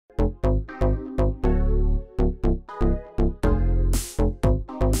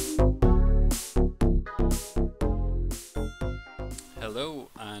Hello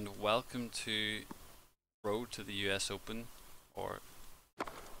and welcome to Road to the US Open, or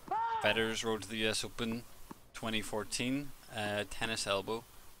Federer's Road to the US Open 2014 Tennis Elbow.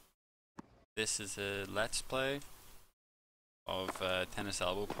 This is a let's play of Tennis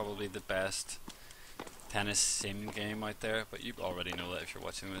Elbow, probably the best tennis sim game out there, but you already know that if you're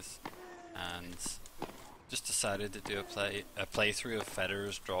watching this. And just decided to do a playthrough of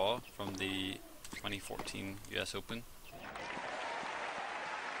Federer's draw from the 2014 US Open.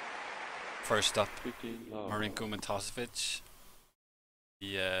 First up, Matosevic,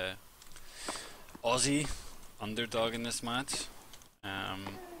 the Aussie underdog in this match. The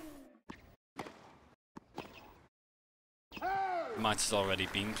match has already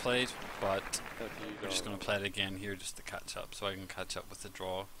been played, but we're just going to play it again here just to catch up, so I can catch up with the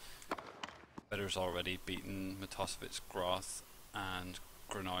draw. Federer's already beaten Matosevic, Groth and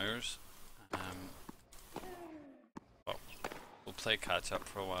Granollers. We'll play catch up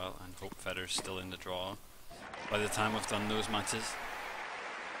for a while and hope Federer's still in the draw by the time I've done those matches.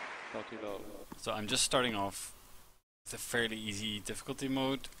 So I'm just starting off with a fairly easy difficulty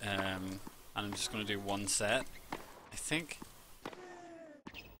mode, and I'm just going to do one set, I think,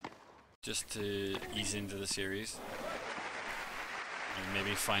 just to ease into the series and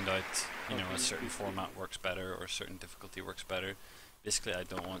maybe find out, you know, a certain format works better or a certain difficulty works better. Basically, I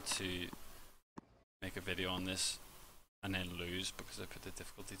don't want to make a video on this and then lose because I put the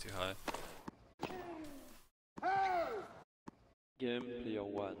difficulty too high. Game player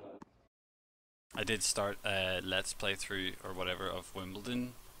 1. I did start a let's play through or whatever of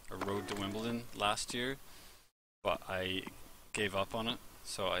Wimbledon, or Road to Wimbledon last year, but I gave up on it,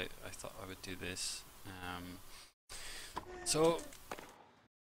 so I thought I would do this. So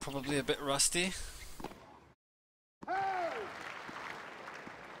probably a bit rusty,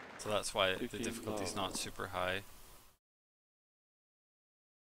 so that's why the difficulty's not super high.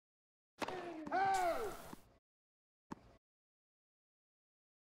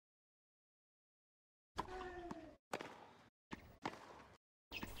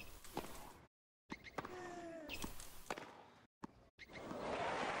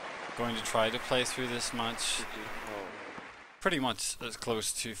 Going to try to play through this match pretty much as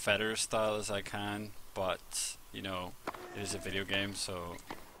close to Federer style as I can, but you know, it is a video game, so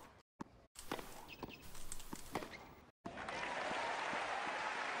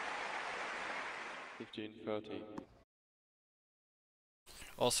 15-30.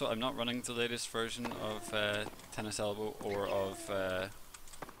 Also, I'm not running the latest version of Tennis Elbow or of the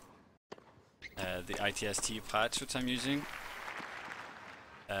ITST patch, which I'm using.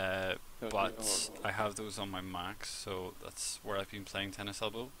 But I have those on my Mac, so that's where I've been playing Tennis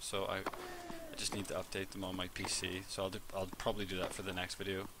Elbow. So I just need to update them on my PC. So I'll probably do that for the next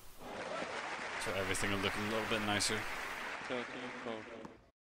video, so everything will look a little bit nicer.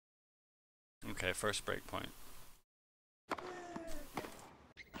 Okay, first break point.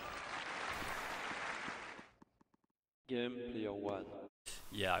 Game player 1.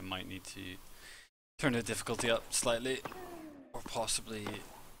 Yeah, I might need to turn the difficulty up slightly, or possibly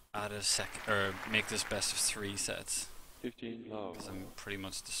add a or make this best of 3 sets. 15 love. Because I'm pretty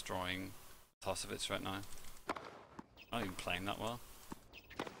much destroying Matosevic right now. Not even playing that well.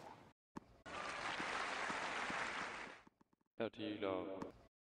 30 love.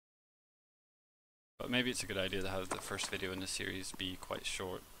 But maybe it's a good idea to have the first video in the series be quite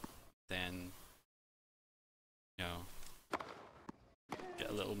short, then, you know, get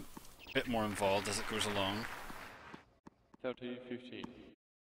a little bit more involved as it goes along. 30-15.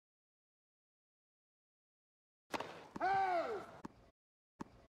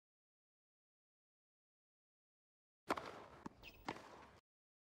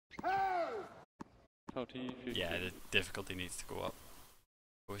 Yeah, the difficulty needs to go up.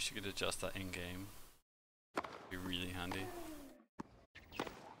 I wish you could adjust that in-game. Be really handy.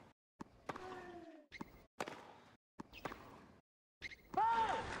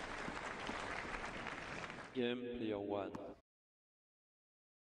 Game player 1.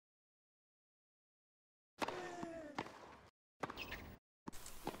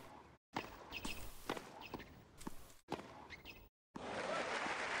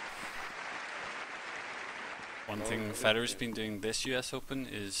 One thing Federer's been doing this US Open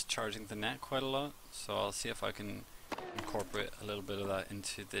is charging the net quite a lot, so I'll see if I can incorporate a little bit of that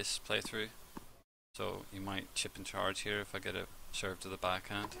into this playthrough. So you might chip and charge here if I get a serve to the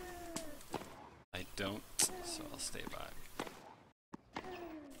backhand. I don't, so I'll stay back.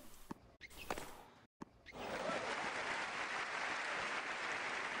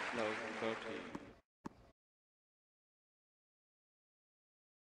 Low 30.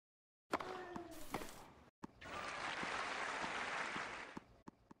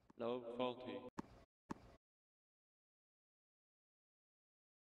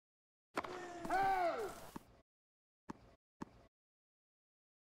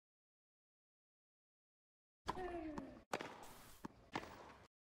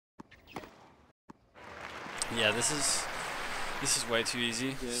 Yeah, this is way too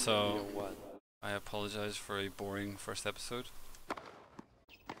easy, Game so player 1. I apologize for a boring first episode.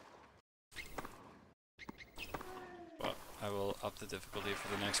 But I will up the difficulty for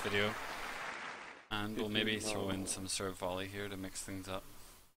the next video. And we'll maybe throw in some serve volley here to mix things up.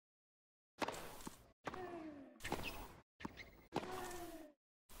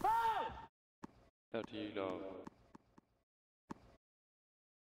 30 love.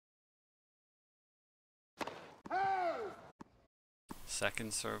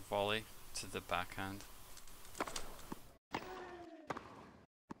 Second serve volley to the backhand.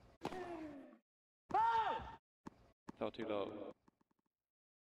 Love.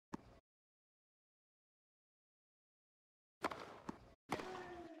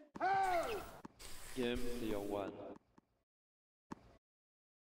 Game player 1.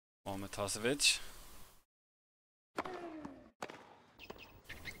 On Matosevic.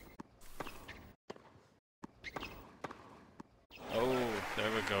 Oh,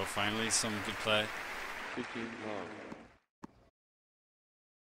 there we go. Finally, some good play. 15 love.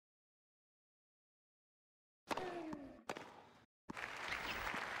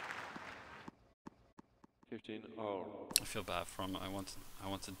 I feel bad for him. I want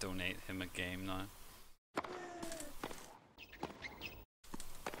to donate him a game now.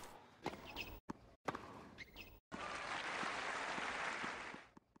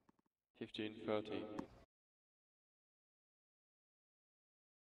 Fifteen 30.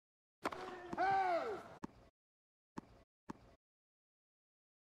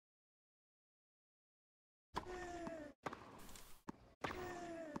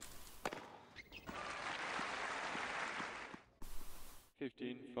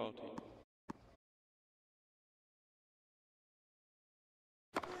 Fifteen 40.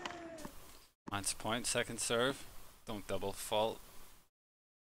 Match point, second serve. Don't double fault.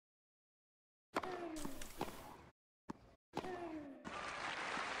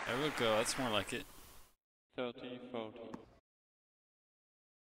 There we go, that's more like it. 30 40.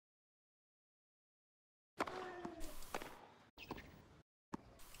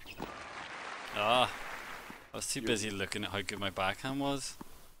 Ah, I was too busy looking at how good my backhand was.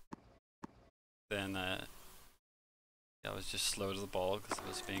 Then I was just slow to the ball because I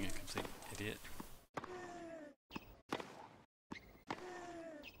was being a complete idiot.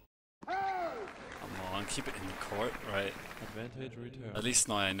 Come on, keep it in the court, right? Advantage return. At least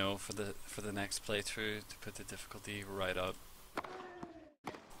now I know for the next playthrough to put the difficulty right up.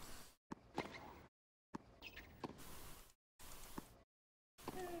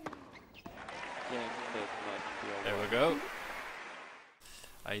 There we go.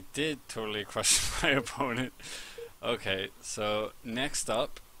 I did totally crush my opponent. Okay, so next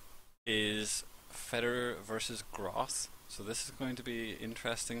up is Federer versus Groth. So this is going to be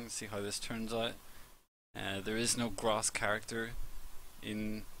interesting to see how this turns out. There is no Groth character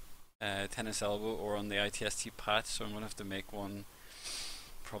in Tennis Elbow or on the ITST patch, so I'm going to have to make one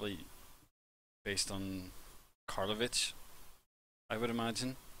probably based on Karlovic, I would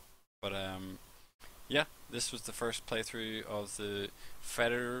imagine. But yeah, this was the first playthrough of the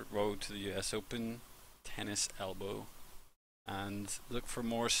Federer Road to the US Open Tennis Elbow, and look for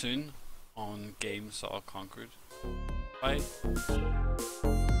more soon on Game Saw Conquered. Bye.